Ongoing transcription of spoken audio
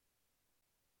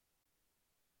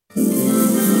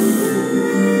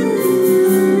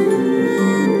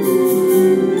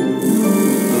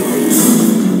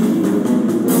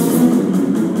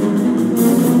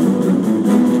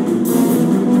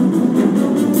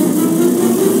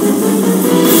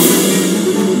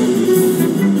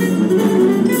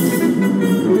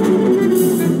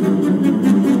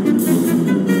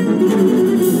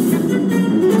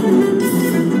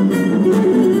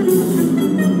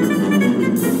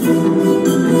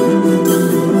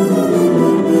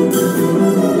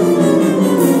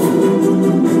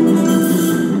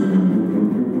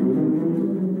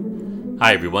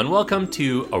Hi everyone, welcome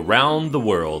to Around the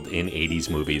World in 80s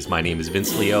Movies. My name is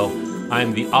Vince Leo.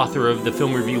 I'm the author of the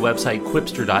film review website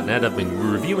Quipster.net. I've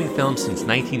been reviewing films since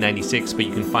 1996, but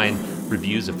you can find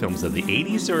reviews of films of the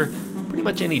 80s or pretty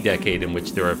much any decade in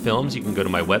which there are films. You can go to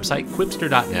my website,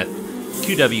 Quipster.net,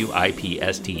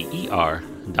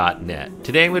 QWIPSTER.net.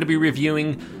 Today I'm going to be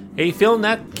reviewing a film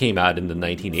that came out in the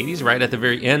 1980s, right at the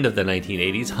very end of the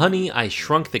 1980s, Honey, I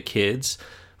Shrunk the Kids.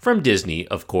 From Disney,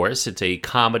 of course. It's a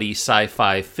comedy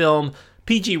sci-fi film,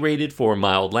 PG rated for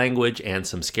mild language and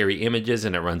some scary images,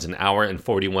 and it runs an hour and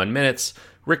 41 minutes.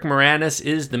 Rick Moranis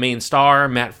is the main star.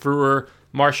 Matt Frewer,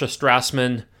 Marcia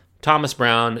Strassman, Thomas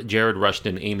Brown, Jared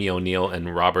Rushton, Amy O'Neill,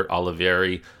 and Robert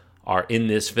Olivieri are in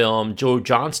this film. Joe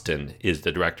Johnston is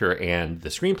the director, and the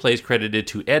screenplay is credited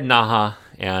to Ed Naha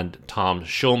and Tom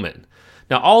Schulman.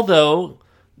 Now, although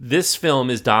this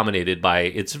film is dominated by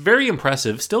its very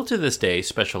impressive, still to this day,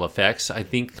 special effects, I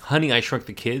think Honey, I Shrunk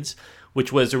the Kids,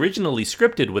 which was originally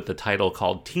scripted with the title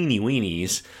called Teeny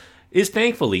Weenies, is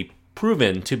thankfully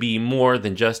proven to be more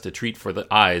than just a treat for the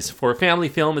eyes. For a family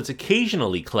film, it's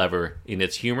occasionally clever in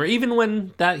its humor. Even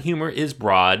when that humor is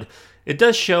broad, it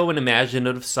does show an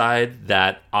imaginative side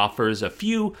that offers a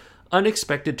few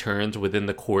unexpected turns within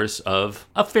the course of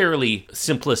a fairly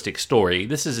simplistic story.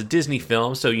 This is a Disney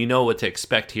film, so you know what to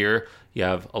expect here. You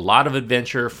have a lot of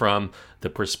adventure from the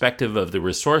perspective of the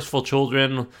resourceful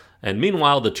children, and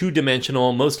meanwhile, the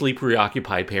two-dimensional, mostly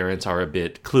preoccupied parents are a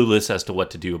bit clueless as to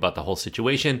what to do about the whole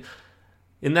situation.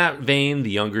 In that vein, the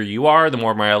younger you are, the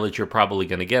more mileage you're probably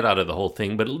going to get out of the whole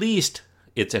thing, but at least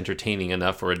it's entertaining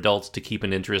enough for adults to keep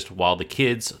an interest, while the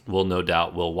kids will no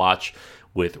doubt will watch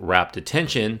with rapt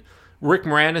attention. Rick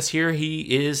Moranis here,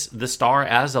 he is the star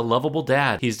as a lovable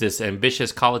dad. He's this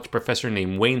ambitious college professor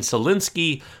named Wayne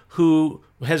Szalinski, who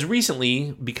has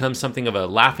recently become something of a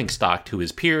laughingstock to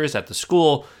his peers at the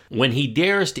school when he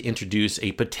dares to introduce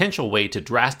a potential way to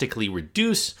drastically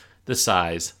reduce the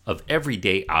size of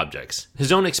everyday objects.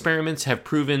 His own experiments have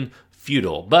proven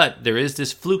futile, but there is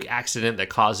this fluke accident that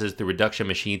causes the reduction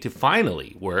machine to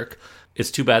finally work. It's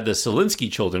too bad the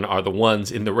Szalinski children are the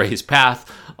ones in the raised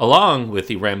path, along with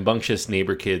the rambunctious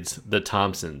neighbor kids, the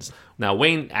Thompsons. Now,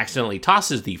 Wayne accidentally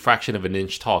tosses the fraction of an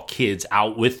inch tall kids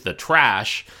out with the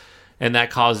trash, and that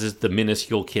causes the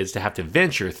minuscule kids to have to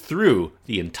venture through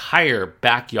the entire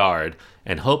backyard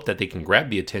and hope that they can grab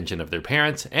the attention of their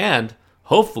parents, and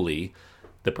hopefully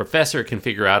the professor can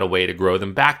figure out a way to grow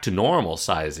them back to normal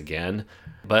size again.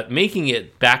 But making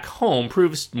it back home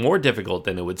proves more difficult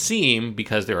than it would seem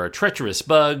because there are treacherous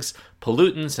bugs,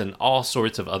 pollutants, and all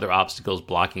sorts of other obstacles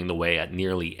blocking the way at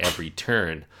nearly every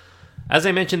turn. As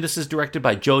I mentioned, this is directed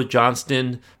by Joe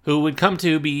Johnston, who would come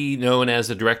to be known as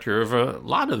the director of a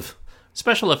lot of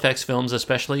special effects films,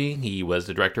 especially. He was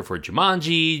the director for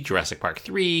Jumanji, Jurassic Park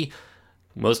 3,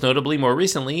 most notably, more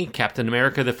recently, Captain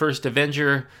America: The First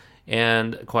Avenger,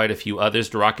 and quite a few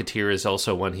others. The Rocketeer is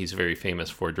also one he's very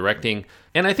famous for directing.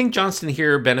 And I think Johnston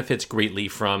here benefits greatly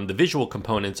from the visual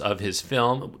components of his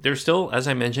film. They're still, as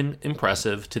I mentioned,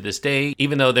 impressive to this day.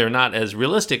 Even though they're not as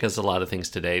realistic as a lot of things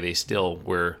today, they still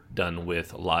were done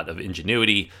with a lot of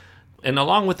ingenuity. And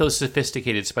along with those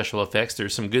sophisticated special effects,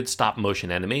 there's some good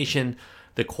stop-motion animation,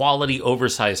 the quality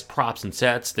oversized props and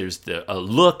sets. There's a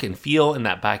look and feel in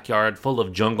that backyard full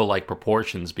of jungle-like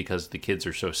proportions because the kids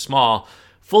are so small,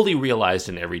 fully realized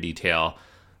in every detail.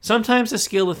 Sometimes the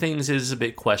scale of things is a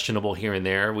bit questionable here and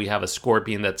there. We have a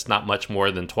scorpion that's not much more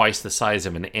than twice the size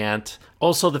of an ant.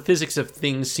 Also, the physics of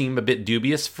things seem a bit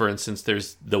dubious. For instance,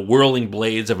 there's the whirling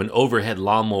blades of an overhead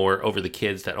lawnmower over the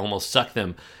kids that almost suck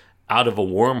them out of a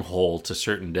wormhole to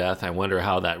certain death. I wonder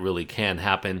how that really can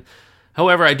happen.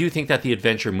 However, I do think that the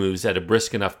adventure moves at a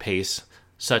brisk enough pace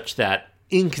such that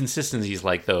inconsistencies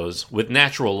like those with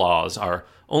natural laws are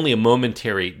only a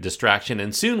momentary distraction,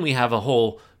 and soon we have a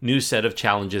whole new set of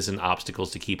challenges and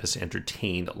obstacles to keep us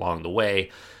entertained along the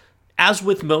way. As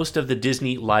with most of the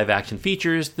Disney live-action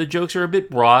features, the jokes are a bit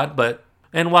broad,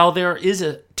 and while there is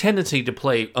a tendency to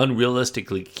play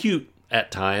unrealistically cute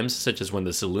at times, such as when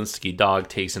the Szalinski dog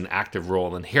takes an active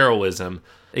role in heroism,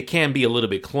 it can be a little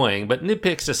bit cloying. But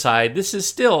nitpicks aside, this is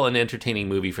still an entertaining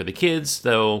movie for the kids,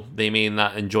 though they may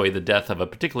not enjoy the death of a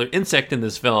particular insect in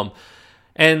this film.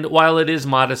 And while it is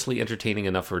modestly entertaining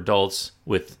enough for adults,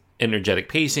 with energetic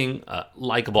pacing, a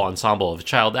likable ensemble of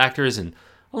child actors, and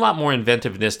a lot more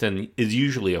inventiveness than is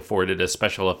usually afforded a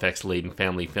special effects-laden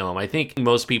family film, I think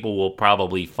most people will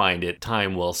probably find it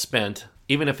time well spent,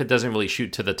 even if it doesn't really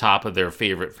shoot to the top of their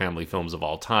favorite family films of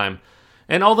all time.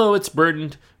 And although it's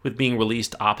burdened with being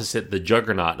released opposite the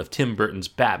juggernaut of Tim Burton's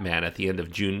Batman at the end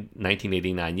of June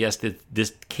 1989, yes,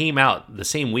 this came out the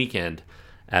same weekend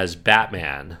as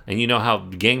Batman. And you know how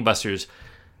gangbusters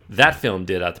that film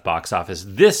did at the box office.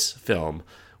 This film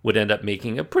would end up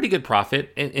making a pretty good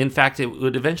profit. In fact, it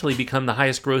would eventually become the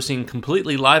highest grossing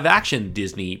completely live-action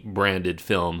Disney-branded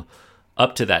film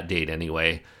up to that date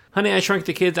anyway. Honey, I Shrunk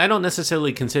the Kids, I don't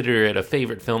necessarily consider it a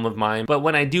favorite film of mine, but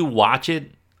when I do watch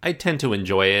it, I tend to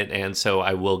enjoy it, and so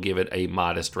I will give it a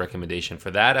modest recommendation for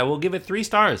that. I will give it 3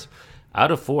 stars out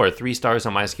of 4. 3 stars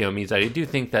on my scale means I do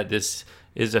think that this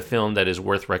is a film that is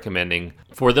worth recommending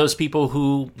for those people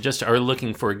who just are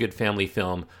looking for a good family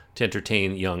film to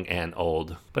entertain young and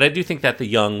old. But I do think that the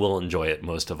young will enjoy it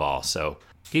most of all, so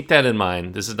keep that in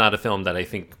mind. This is not a film that I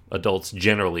think adults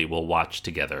generally will watch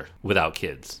together without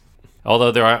kids.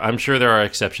 Although I'm sure there are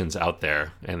exceptions out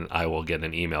there, and I will get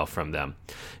an email from them.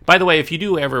 By the way, if you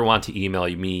do ever want to email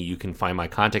me, you can find my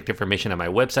contact information on my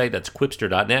website. That's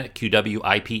quipster.net,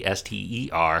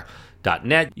 QWIPSTER.net.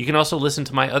 You can also listen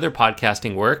to my other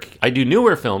podcasting work. I do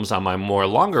newer films on my more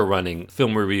longer-running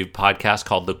film review podcast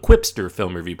called the Quipster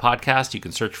Film Review Podcast. You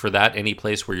can search for that any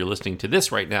place where you're listening to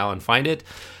this right now and find it.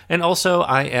 And also,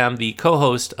 I am the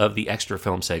co-host of the extra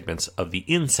film segments of the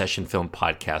In Session Film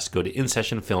Podcast. Go to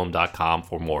InSessionFilm.com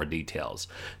for more details.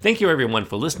 Thank you, everyone,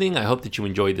 for listening. I hope that you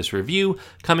enjoyed this review.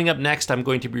 Coming up next, I'm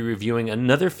going to be reviewing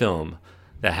another film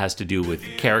that has to do with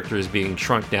characters being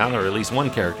shrunk down, or at least one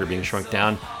character being shrunk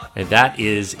down, and that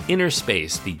is Inner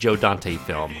Space, the Joe Dante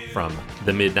film from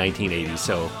the mid-1980s.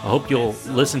 So I hope you'll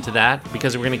listen to that,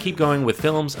 because we're going to keep going with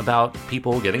films about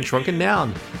people getting shrunken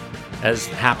down, as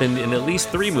happened in at least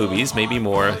 3 movies, maybe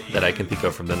more, that I can think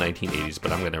of from the 1980s,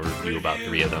 but I'm going to review about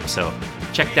 3 of them. So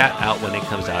check that out when it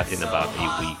comes out in about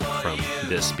a week from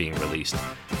this being released.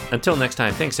 Until next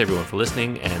time, thanks everyone for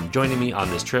listening and joining me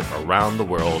on this trip around the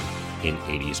world in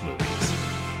 80s movies.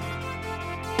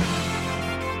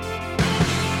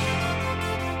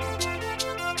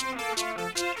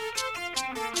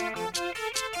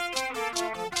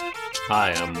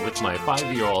 Hi, I'm with my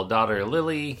 5-year-old daughter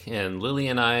Lily, and Lily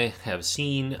and I have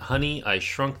seen Honey, I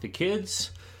Shrunk the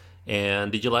Kids.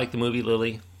 And did you like the movie,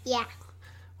 Lily? Yeah.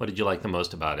 What did you like the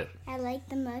most about it? I liked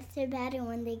the most about it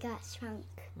when they got shrunk.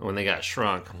 When they got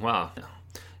shrunk. Wow.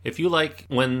 If you like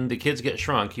When the Kids Get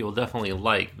Shrunk, you'll definitely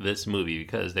like this movie,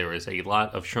 because there is a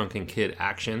lot of shrunken kid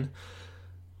action.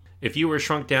 If you were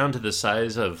shrunk down to the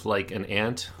size of like an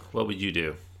ant, what would you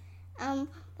do?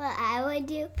 What I would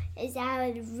do is I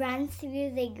would run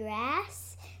through the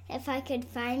grass if I could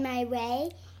find my way,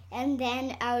 and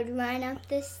then I would run up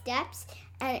the steps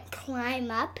and climb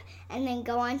up and then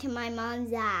go onto my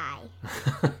mom's eye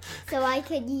so I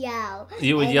could yell.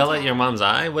 You would yell at your mom's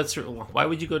eye? Why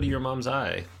would you go to your mom's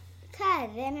eye?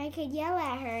 Because then I could yell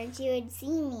at her and she would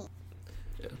see me.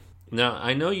 Now,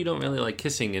 I know you don't really like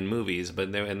kissing in movies,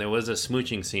 but there was a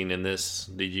smooching scene in this.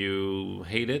 Did you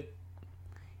hate it?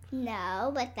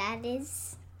 No, but that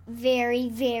is very,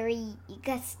 very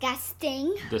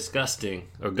disgusting. Disgusting.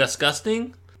 Or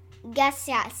gusgusting?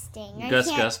 Disgusting.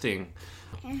 Gusgusting.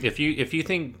 If you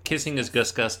think kissing is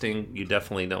disgusting, you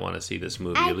definitely don't want to see this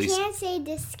movie. I can't say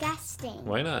disgusting.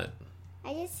 Why not?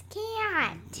 I just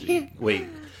can't. Wait,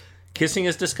 kissing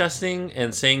is disgusting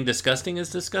and saying disgusting is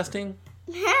disgusting?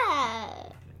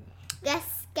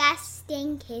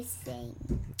 Disgusting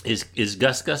kissing. Is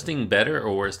gusgusting better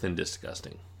or worse than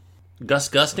disgusting?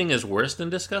 Gusgusting is worse than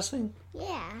disgusting?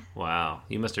 Yeah. Wow,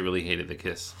 you must have really hated the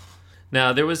kiss.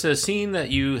 Now, there was a scene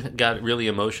that you got really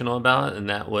emotional about, and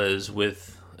that was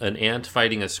with an ant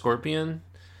fighting a scorpion.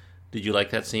 Did you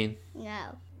like that scene?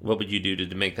 No. What would you do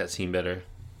to make that scene better?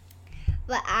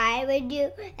 What I would do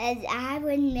is I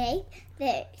would make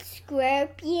the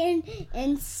scorpion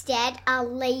instead a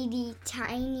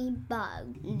tiny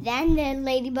bug. Then the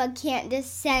ladybug can't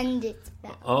descend its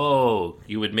back. Oh,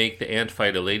 you would make the ant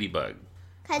fight a ladybug.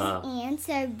 Because ants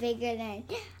are bigger than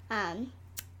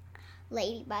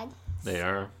ladybugs. They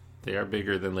are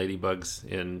bigger than ladybugs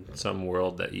in some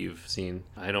world that you've seen.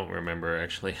 I don't remember,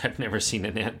 actually. I've never seen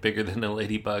an ant bigger than a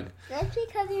ladybug. That's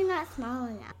because you're not small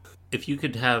enough. If you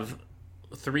could have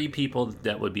 3 people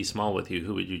that would be small with you,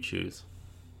 who would you choose?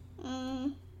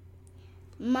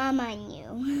 Mom and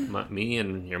you. Me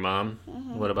and your mom?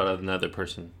 Mm-hmm. What about another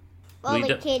person? Well,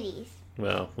 the kitties.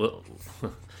 Well,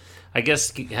 I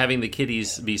guess having the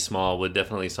kitties be small would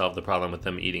definitely solve the problem with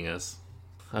them eating us.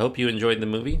 I hope you enjoyed the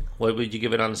movie. What would you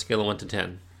give it on a scale of 1 to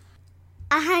 10?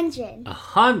 100.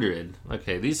 100?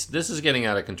 Okay, this is getting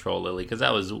out of control, Lily, because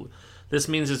this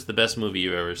means it's the best movie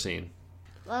you've ever seen.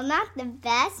 Well, not the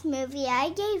best movie. I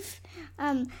gave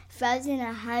Frozen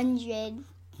 100.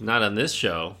 Not on this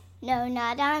show. No,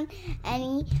 not on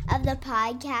any of the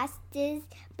podcasts,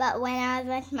 but when I was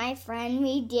with my friend,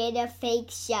 we did a fake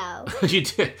show. You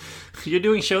did? You're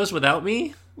doing shows without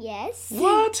me? Yes.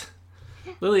 What?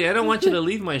 Lily, I don't want you to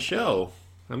leave my show.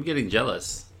 I'm getting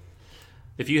jealous.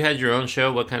 If you had your own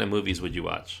show, what kind of movies would you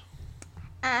watch?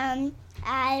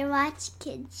 I watch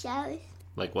kids shows.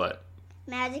 Like what?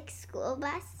 Magic School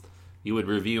Bus. You would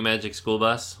review Magic School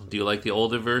Bus? Do you like the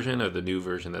older version or the new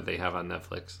version that they have on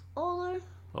Netflix? Older.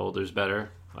 Older's better?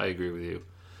 I agree with you.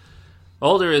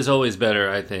 Older is always better,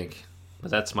 I think.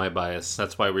 But that's my bias.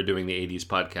 That's why we're doing the 80s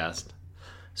podcast.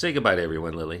 Say goodbye to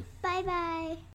everyone, Lily. Bye-bye.